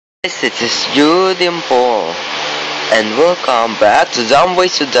This is Jude and Paul, and welcome back to Dumb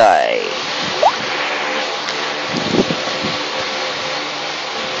Ways to Die.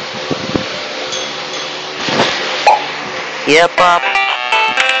 Yeah, Pop.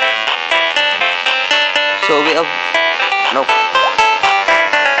 So we have no.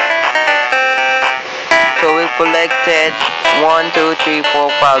 So we collected 1, 2, 3, 4,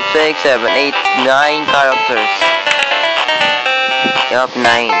 5, 6, 7, 8, 9 characters. Yup,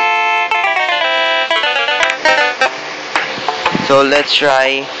 9. So let's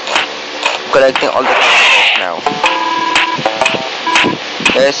try collecting all the characters now.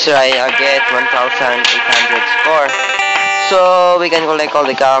 Let's try get 1,800 score. So we can collect all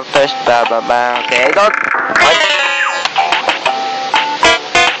the characters. Blah blah blah. Okay, don't. What?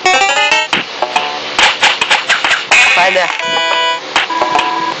 Kinda.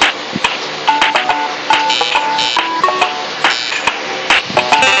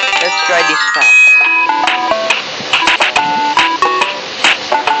 Let's try this fast.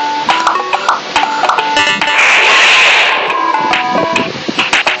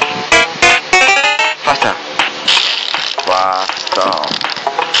 Faster.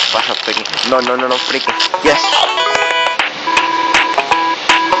 Faster freaking. No, freaking. Yes.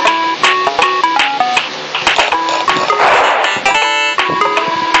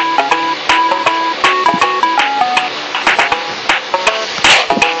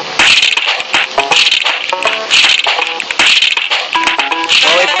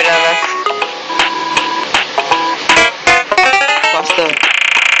 Faster.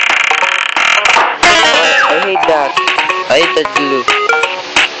 I hate that. I hate that glue.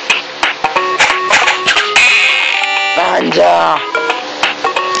 Panja!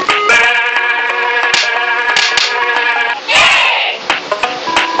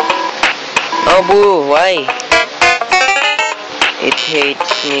 Oh boo, why? It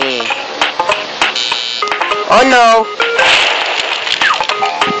hates me. Oh no!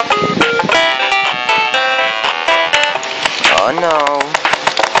 Oh no.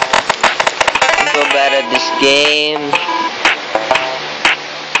 I'm so bad at this game.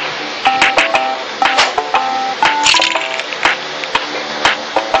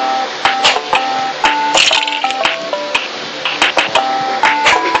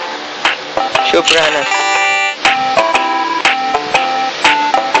 Shupranas.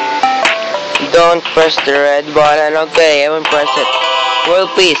 Don't press the red button. Okay, I won't press it. World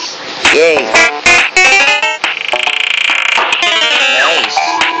peace. Yay. Nice.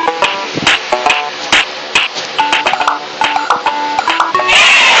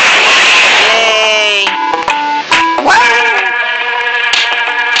 Yay. Wow.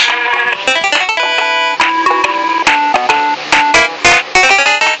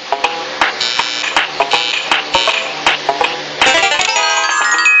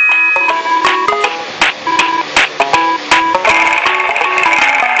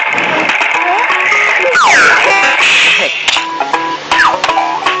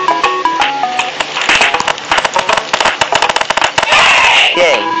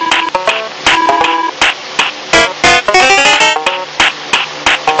 Yay.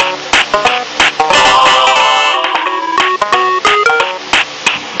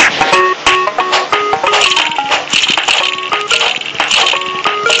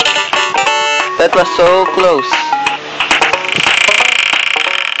 That was so close.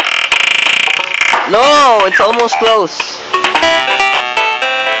 No, it's almost close.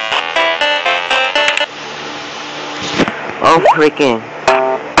 Oh, freaking.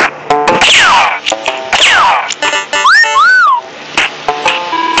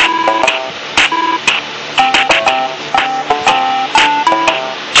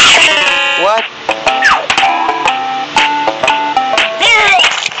 What?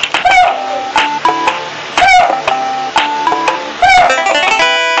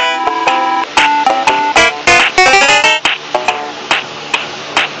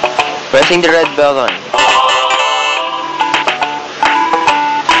 Pressing the red button.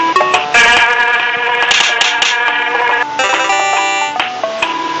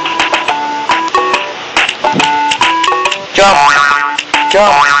 Jump!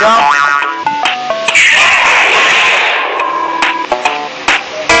 Jump! Jump!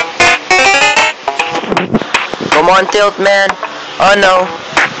 Come on, tilt, man! Oh no!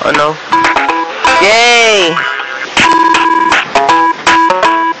 Oh no! Yay!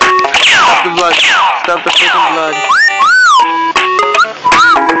 Stop the blood! Stop the freaking blood!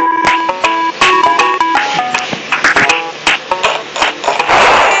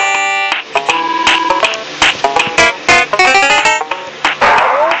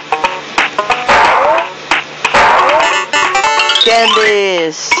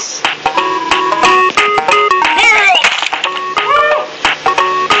 Candice!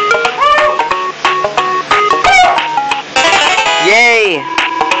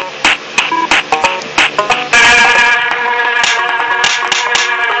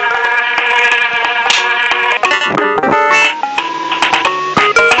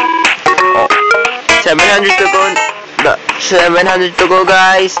 700 to go. 700 to go,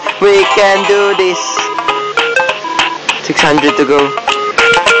 guys. We can do this. 600 to go.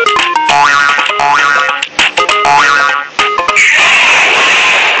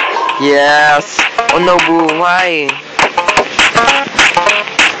 Yes. Oh no, boo. Why?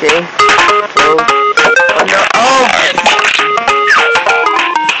 Okay. Oh. Oh no. Oh.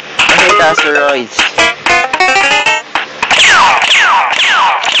 I hate asteroids.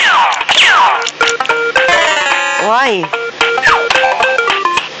 Why?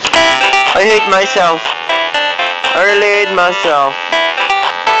 I hate myself. I really hate myself.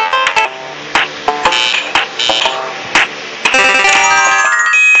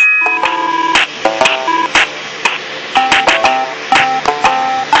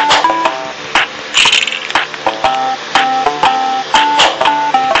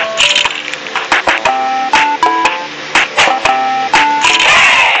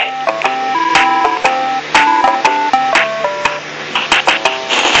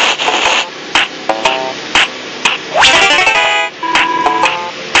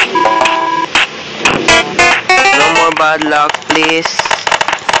 Bad luck, please.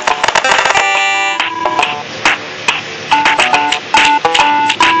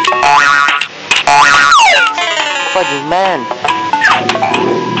 Fucking man.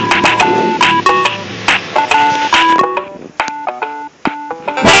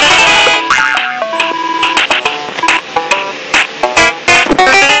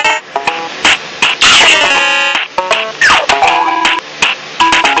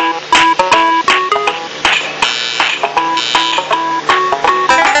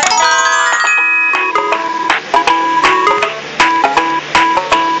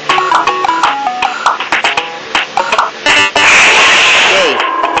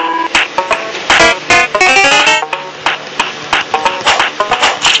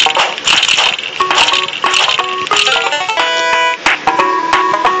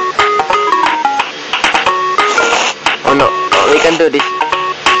 Oh no, we can do this.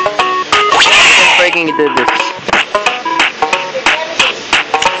 We can freaking do this.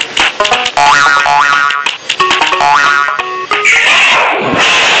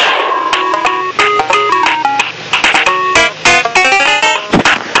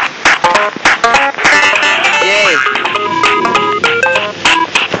 Yay!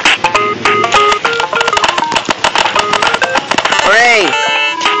 Hooray!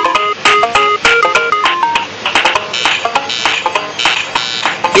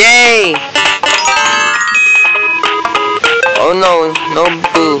 Yay! Oh no, no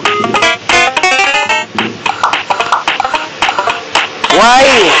boo. Why?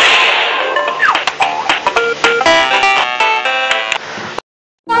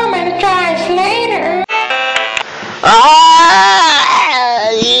 So many tries later. Ah!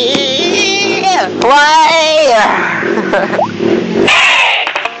 Yeah. Why?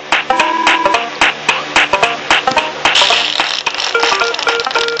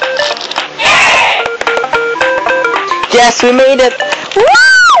 Yes, we made it! Woo!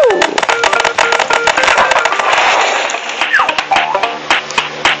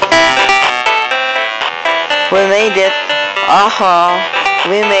 We made it!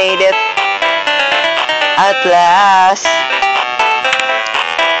 We made it! At last!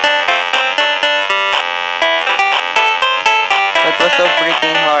 That was so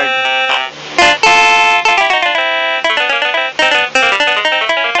freaking hard.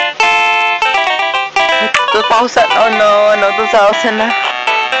 2,000. Oh no, 2,000 na.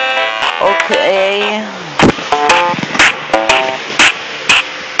 Okay.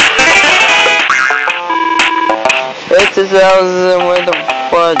 It's 2,000 with a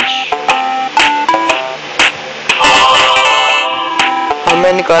fudge. How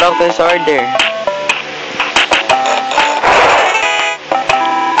many characters are there?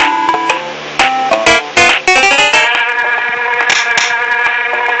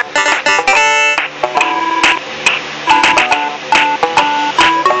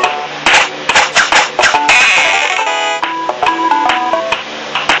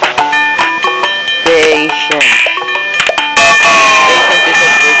 Patience. Patience is a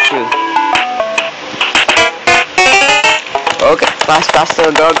virtue. Okay, faster,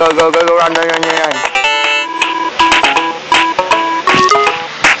 go, run.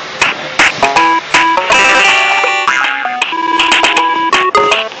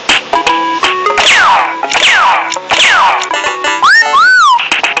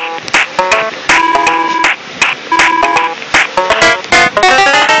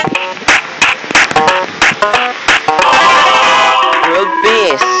 World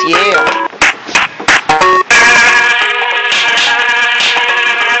peace, yeah.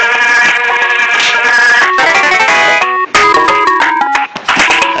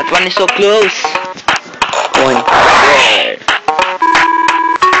 so close. One there.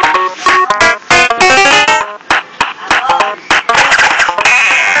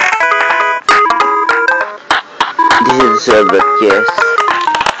 This is a but yes.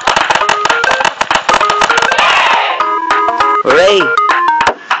 Hooray!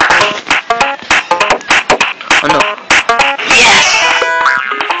 Oh no. Yes!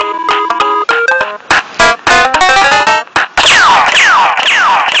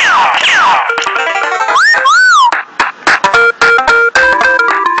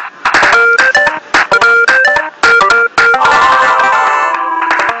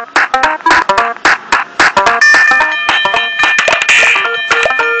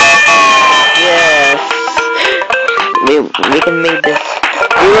 We can make this.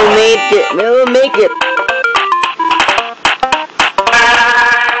 We will make it. We will make it.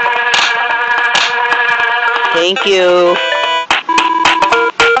 Thank you.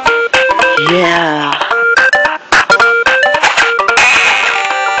 Yeah.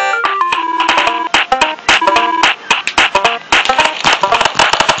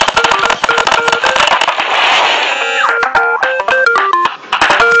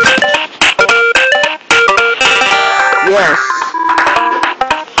 Yes.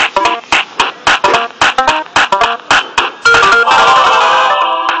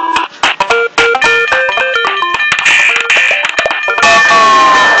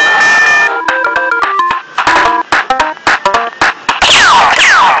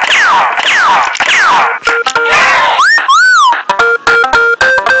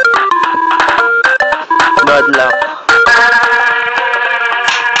 Bad luck.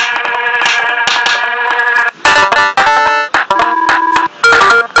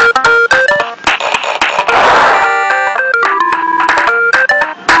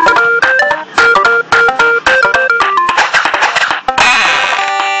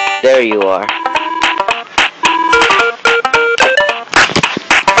 There you are.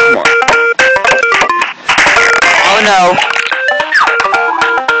 Come on. Oh no.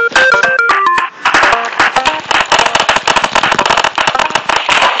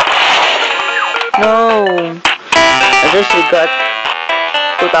 No. I just we got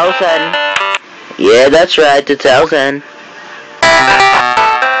 2000. Yeah, that's right, 2000.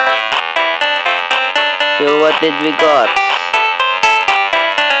 So what did we got?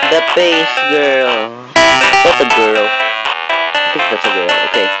 The Pace Girl. That's a girl. I think that's a girl.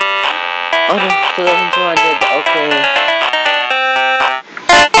 Okay. Oh no, 2200. Okay.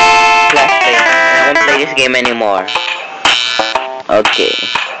 Last thing. I won't play this game anymore. Okay.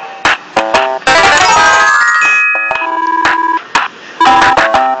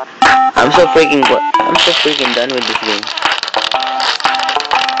 I'm so freaking done with this game.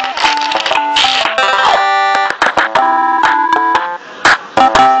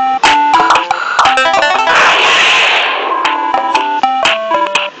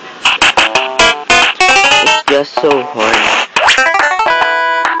 Just so hard.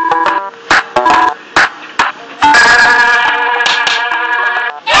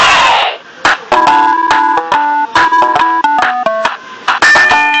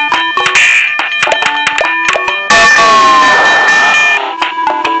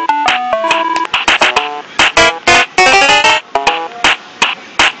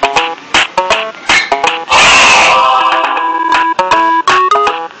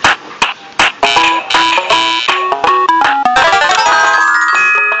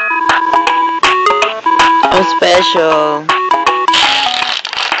 I'm special.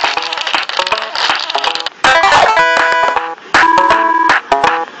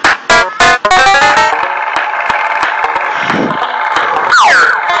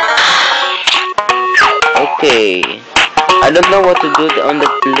 Okay. I don't know what to do on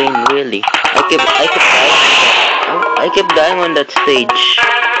that lane really. I keep dying on that stage.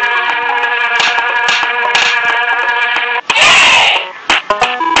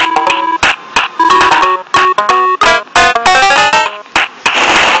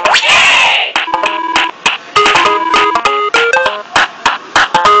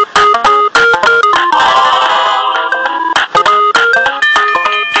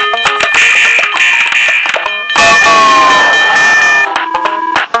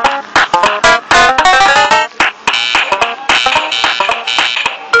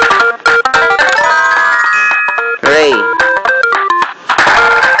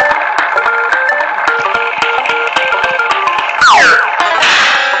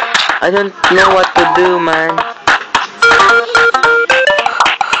 I don't know what to do, man.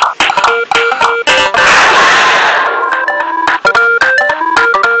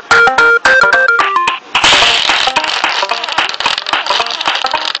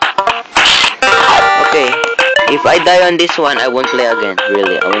 die on this one, I won't play again.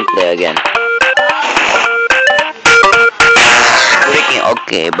 Really, I won't play again. Freaking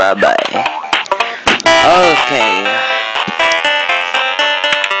okay, bye bye. Okay.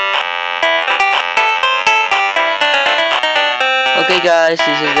 Okay guys,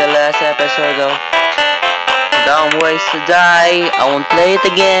 this is the last episode of Dumb Ways to Die. I won't play it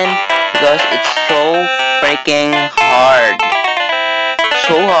again because it's so freaking hard.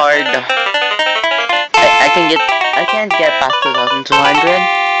 So hard. I can't get past 2200.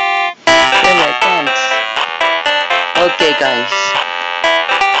 Really, I can't. Okay guys.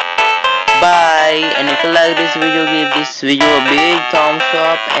 Bye. And if you like this video, give this video a big thumbs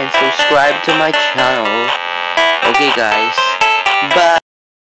up and subscribe to my channel. Okay guys. Bye.